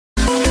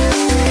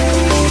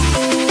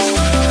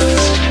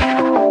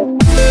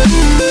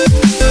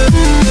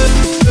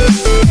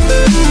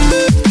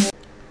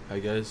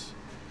guys.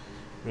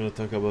 We're gonna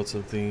talk about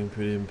something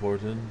pretty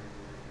important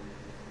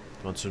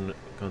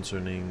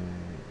concerning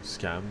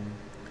scam,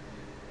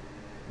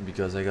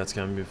 because I got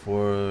scammed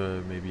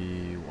before,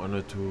 maybe 1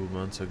 or 2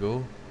 months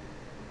ago,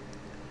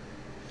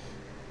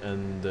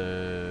 and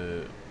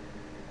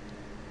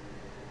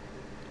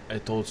I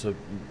told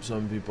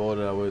some people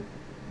that I would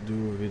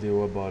do a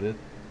video about it,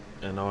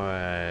 and now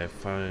I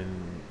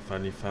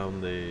finally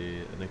found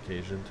an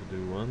occasion to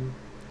do one,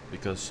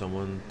 because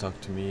someone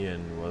talked to me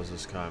and was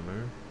a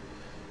scammer.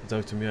 He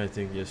talked to me, I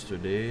think,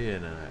 yesterday,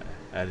 and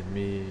added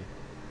me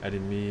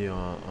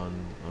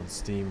on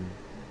Steam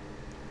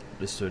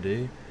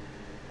yesterday.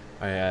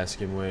 I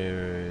asked him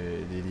where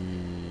did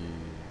he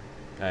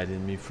added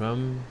me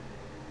from,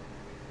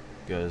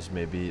 because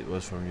maybe it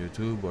was from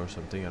YouTube or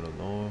something, I don't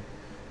know.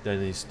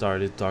 Then he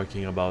started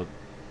talking about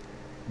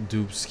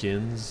dupe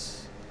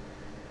skins,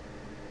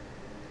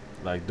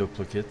 like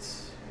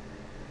duplicates.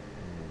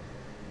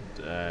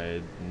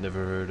 I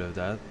never heard of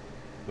that,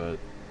 but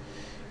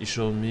he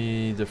showed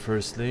me the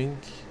first link.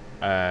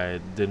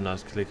 I did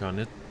not click on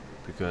it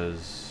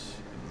because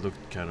it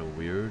looked kind of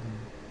weird.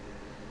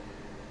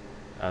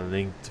 I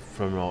linked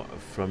from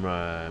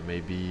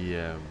maybe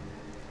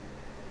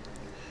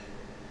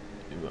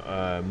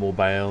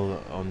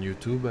mobile on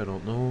YouTube, I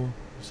don't know,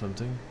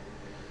 something.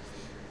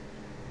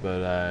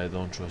 But I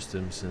don't trust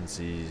him since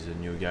he's a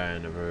new guy I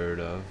never heard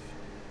of.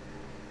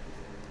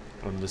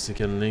 On the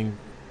second link,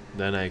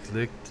 then I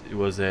clicked. It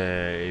was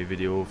a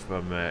video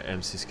from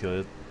MC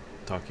Skillet,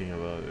 talking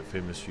about a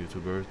famous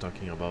YouTuber,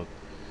 talking about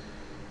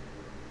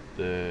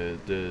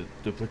the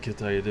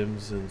duplicate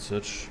items and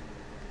such.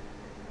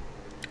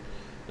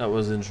 That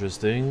was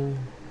interesting.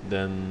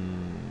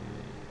 Then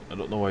I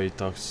don't know why he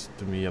talks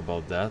to me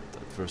about that.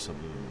 At first I'm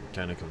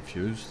kind of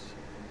confused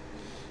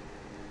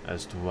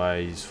as to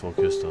why he's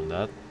focused on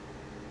that.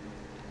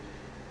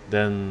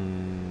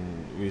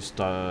 Then we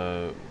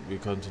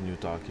continue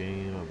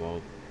talking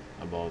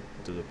about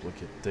the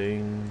duplicate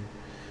thing.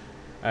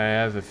 I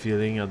have a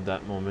feeling at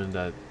that moment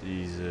that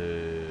he's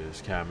a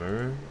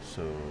scammer,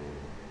 so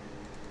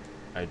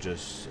I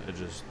just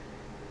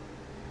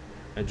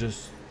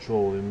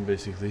troll him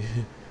basically.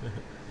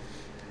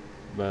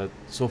 But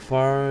so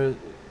far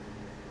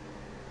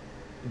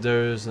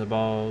there's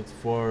about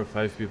 4 or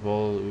 5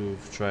 people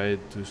who've tried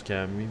to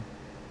scam me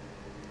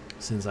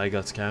since I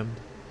got scammed,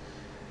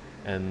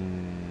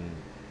 and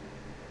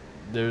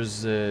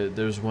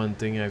there's one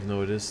thing I've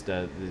noticed,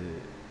 that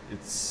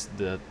it's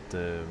that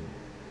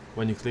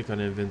when you click on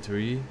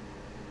inventory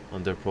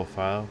on their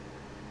profile,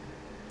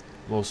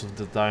 most of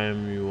the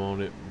time you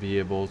won't be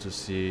able to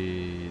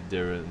see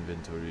their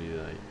inventory.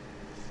 Like,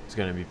 it's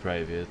gonna be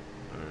private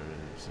or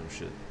some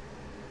shit,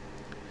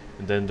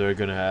 and then they're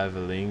gonna have a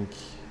link,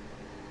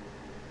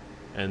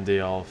 and they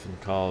often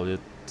call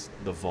it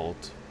the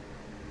vault.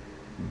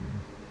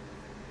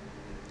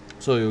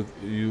 So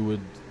you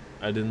would,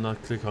 I did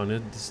not click on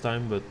it this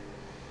time, but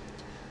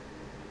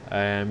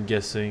I am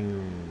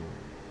guessing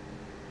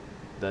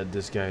that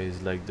this guy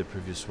is like the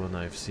previous one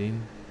I've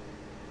seen.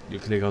 You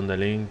click on the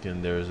link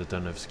and there's a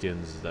ton of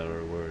skins that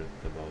are worth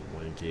about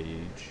 1k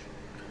each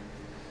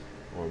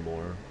or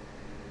more.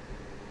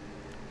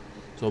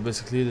 So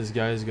basically this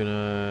guy is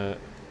gonna,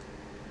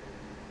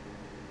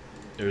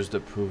 there's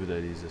the proof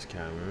that he's a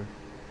scammer.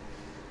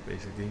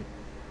 Basically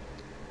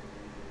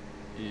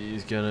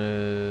he's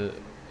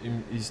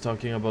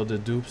talking about the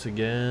dupes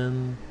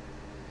again,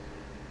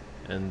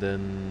 and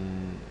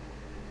then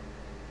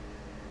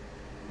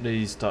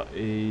he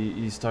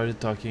started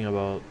talking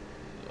about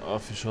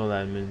official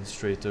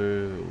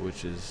administrator,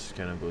 which is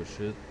kind of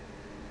bullshit.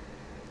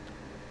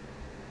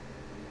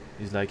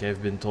 He's like,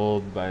 I've been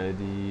told by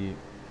the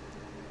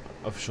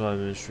official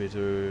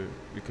administrator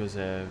because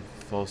I've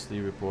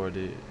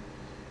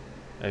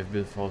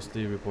been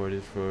falsely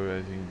reported for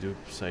having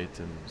dupes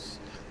items.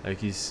 Like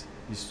he's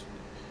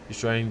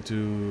trying to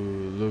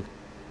look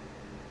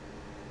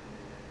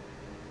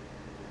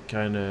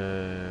kind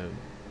of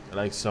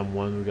like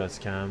someone who got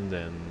scammed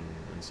and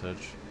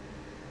such.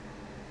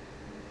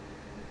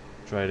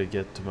 Try to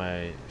get to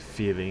my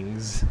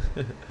feelings.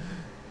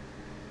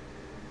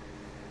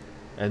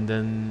 And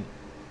then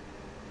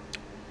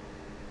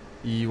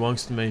he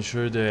wants to make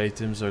sure the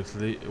items are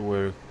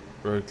were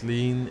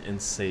clean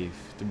and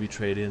safe to be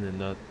traded and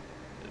not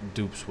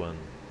dupes one.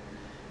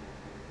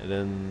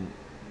 And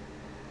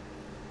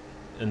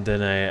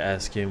then I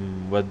ask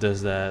him, what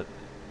does that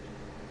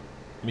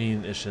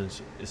mean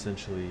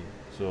essentially?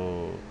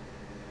 So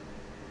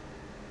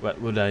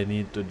what would I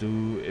need to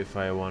do if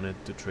I wanted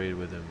to trade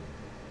with him,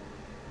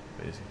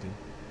 basically?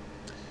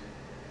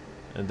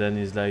 And then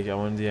he's like, I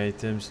want the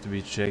items to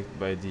be checked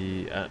by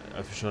the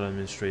official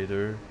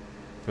administrator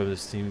from the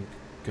Steam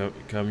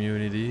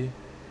community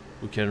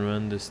who can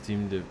run the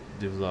Steam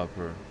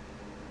developer.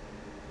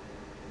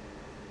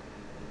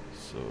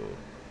 So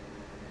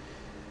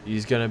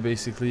he's gonna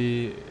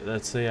basically,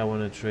 let's say I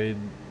want to trade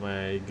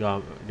my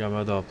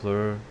Gamma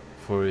Doppler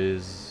for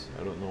his,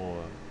 I don't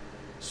know,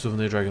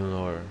 Souvenir Dragon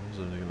Lore,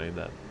 something like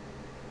that.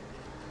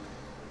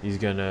 He's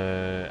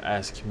gonna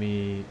ask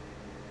me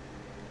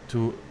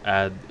to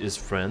add his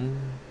friend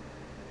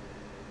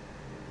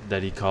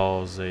that he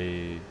calls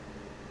a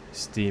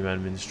Steam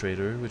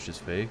administrator, which is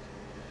fake.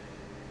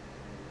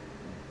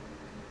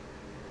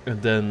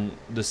 And then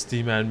the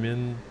Steam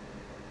admin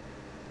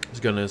is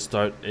gonna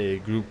start a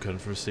group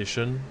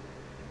conversation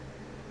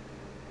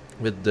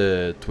with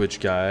the Twitch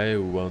guy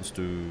who wants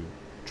to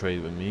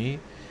trade with me,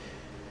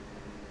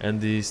 and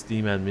the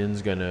Steam admin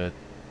is gonna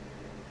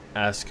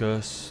ask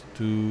us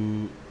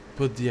to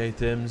put the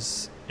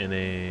items in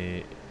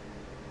a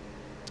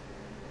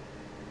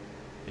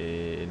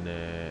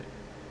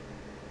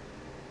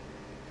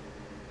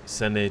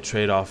send a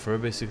trade offer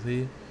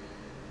basically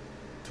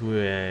to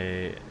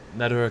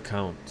another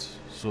account.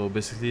 So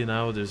basically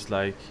now there's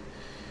like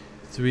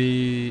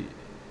three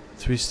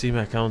Steam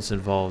accounts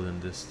involved in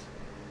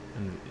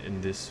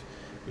this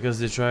because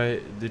they try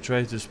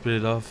to split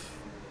it off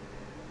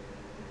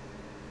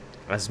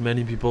as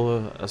many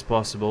people as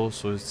possible,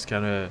 so it's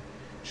kind of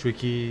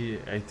tricky,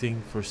 I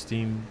think, for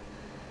Steam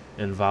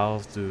and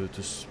Valve to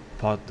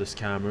spot the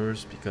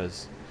scammers,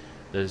 because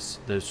there's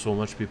so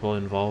much people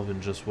involved in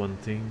just one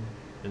thing,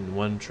 in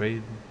one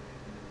trade.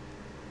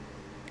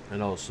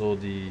 And also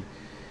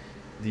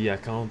the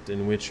account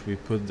in which we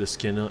put the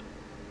skin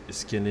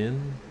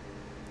in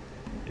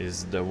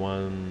is the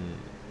one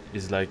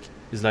is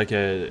like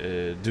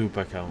a dupe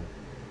account,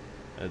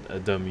 a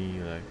dummy.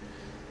 Like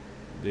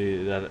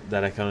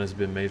that account has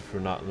been made for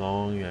not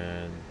long,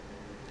 and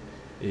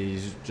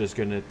he's just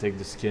gonna take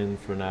the skin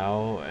for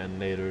now and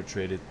later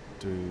trade it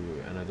to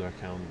another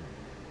account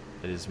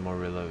that is more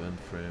relevant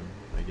for him,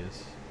 I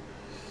guess.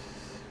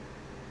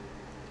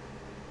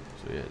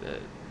 So yeah,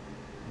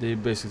 they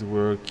basically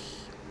work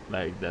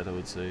like that, I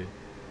would say.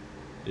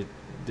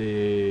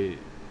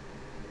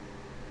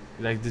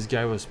 Like, this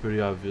guy was pretty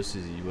obvious.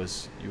 He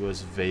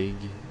was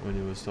vague when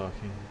he was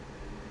talking.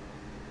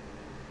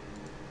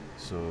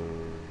 So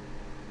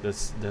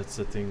that's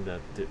the thing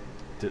that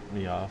tipped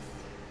me off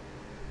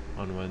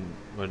on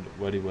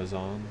what he was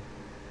on.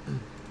 And,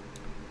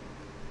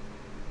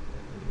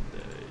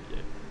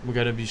 yeah. We're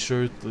gonna be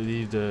sure to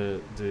leave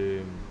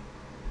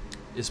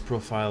his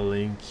profile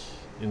link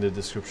in the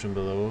description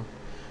below,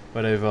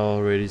 but I've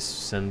already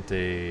sent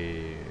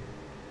a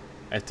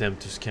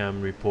attempt to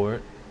scam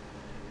report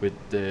with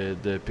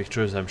the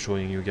pictures I'm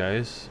showing you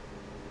guys,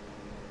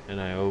 and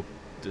I hope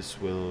this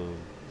will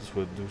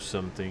do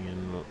something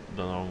in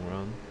the long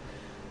run.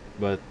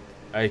 But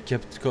I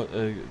kept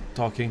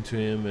talking to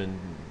him and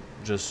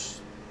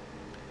just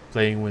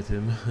playing with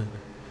him,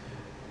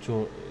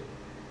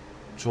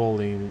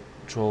 trolling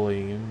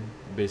him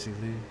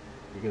basically,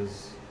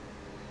 because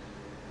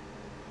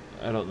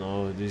I don't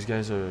know, these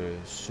guys are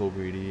so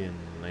greedy and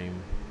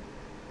lame.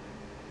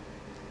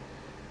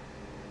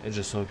 I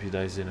just hope he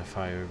dies in a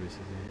fire,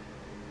 basically.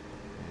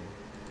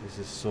 This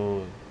is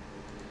so...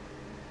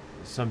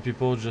 Some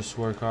people just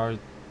work hard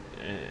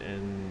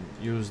and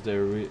use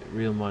their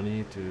real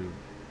money to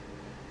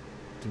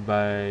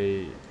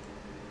buy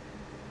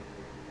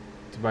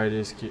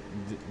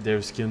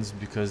their skins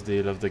because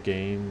they love the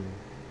game,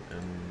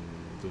 and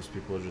those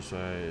people just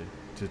try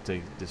to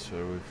take this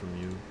away from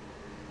you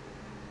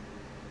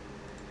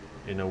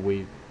in a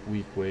weak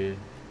way,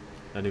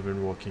 not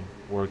even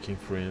working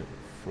for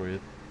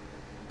it.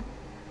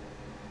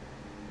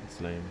 It's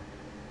lame.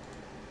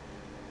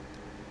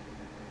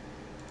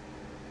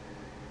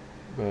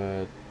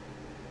 But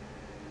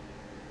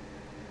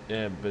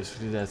yeah,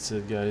 basically that's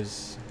it,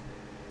 guys.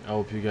 I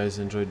hope you guys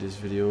enjoyed this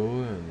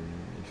video, and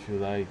if you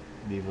like,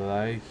 leave a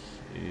like.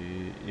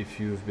 If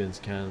you've been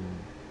scammed,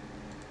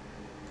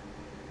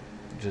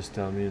 just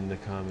tell me in the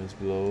comments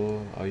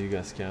below how you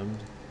got scammed.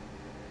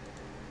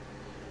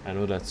 I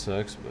know that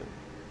sucks, but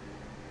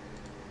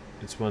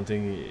it's one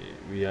thing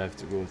we have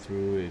to go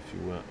through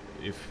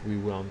if we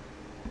want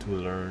to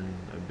learn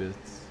a bit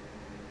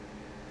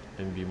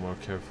and be more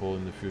careful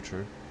in the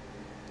future.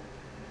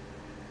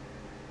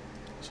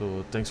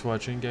 So thanks for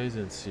watching, guys,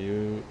 and see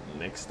you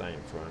next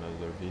time for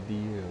another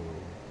video.